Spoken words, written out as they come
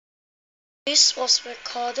This was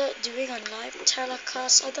recorded during a live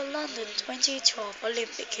telecast of the London 2012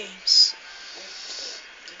 Olympic Games.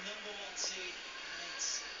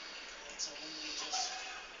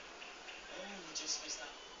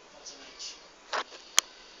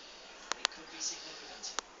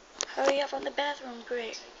 Hurry up on the bathroom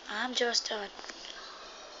break. I'm just done.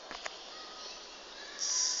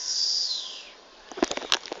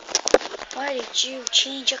 Why did you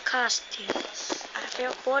change your costume? I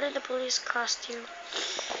felt bored in the police costume.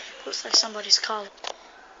 Looks like somebody's collar.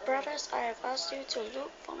 Brothers, I have asked you to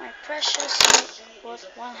look for my precious snake worth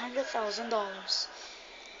 $100,000.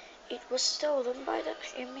 It was stolen by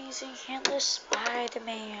the amazing handler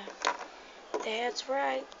Spider-Man. That's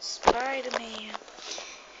right, Spider-Man.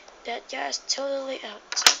 That guy's totally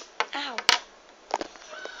out. Ow.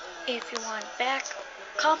 If you want back,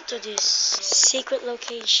 come to this secret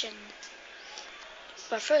location.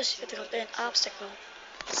 But first, you have to complete an obstacle.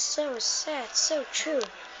 So sad, so true.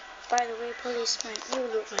 By the way, policeman, you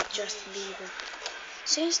look like Justin Bieber.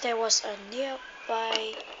 Since there was a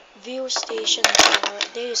nearby view station tower,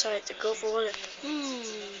 they decided to go for it.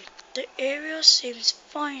 The area seems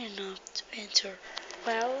fine enough to enter.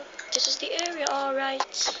 Well, this is the area,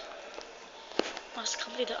 alright. Must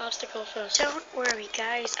complete the obstacle first. Don't worry,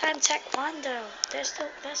 guys. I'm Taekwondo. That's the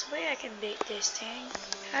best way I can beat this thing.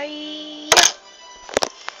 Hi.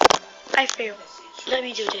 I failed. Let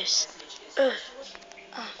me do this.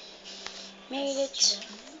 Made it.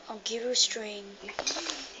 I'll give you a string.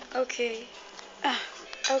 Okay.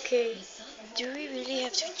 Okay. Do we really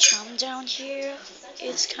have to jump down here?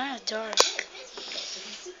 It's kind of dark.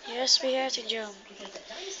 Yes, we have to jump.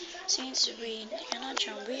 Since we cannot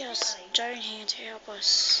jump, we have a giant hand to help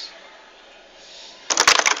us.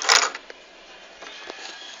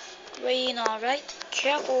 Rain, alright.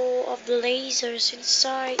 Careful of the lasers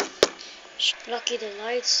inside. Lucky the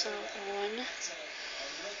lights are on.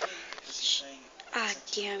 Ah,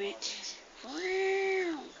 damn it.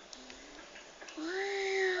 Wow.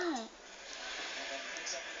 Wow.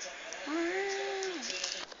 Wow.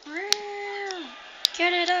 Wow.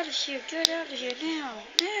 Get it out of here. Get out of here now.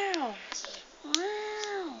 Now.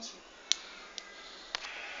 Wow.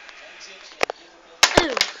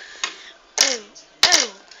 Oh. Oh.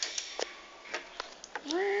 Oh.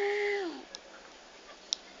 Wow.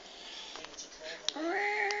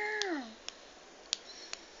 Wow.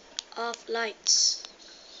 Off lights.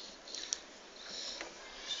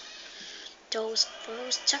 Those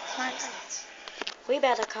checkpoints. We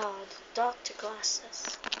better call Dr.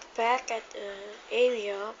 Glasses. Back at the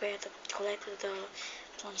area where they collected the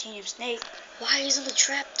platinum snake. Why isn't the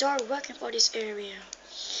trap door working for this area?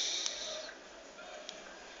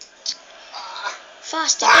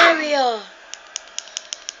 Faster area!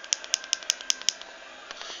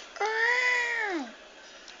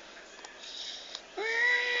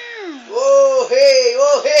 Whoa, hey,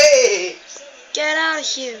 whoa, hey! Get out of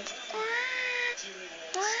here!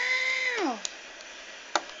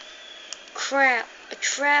 Crap! A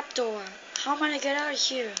trapdoor! How am I gonna get out of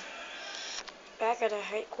here? Back at the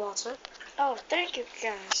headquarters. Oh, thank you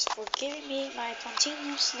guys for giving me my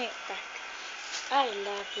platinum snake back. I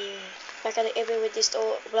love you. Back at the area with this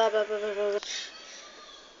door, blah blah blah blah blah.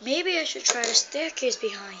 Maybe I should try the staircase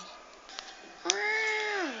behind.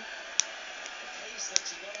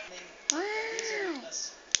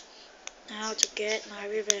 Now to get my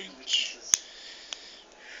revenge.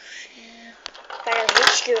 Back at the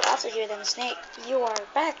HQ after giving them a snake. You are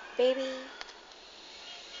back, baby.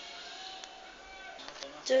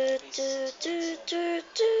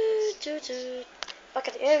 Back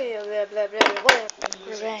at the area, blah blah blah blah.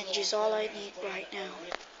 Revenge is all I need right now.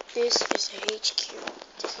 This is the HQ.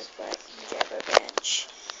 This is where I can get revenge.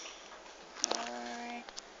 Alright.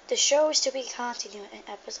 The show is to be continued in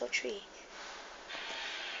episode 3.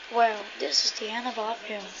 Well, this is the end of our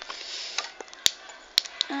film.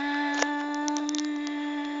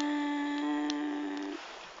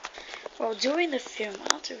 Well, during the film,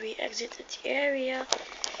 after we exited the area,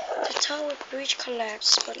 the tower bridge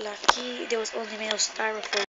collapsed, but lucky there was only made of styrofoam.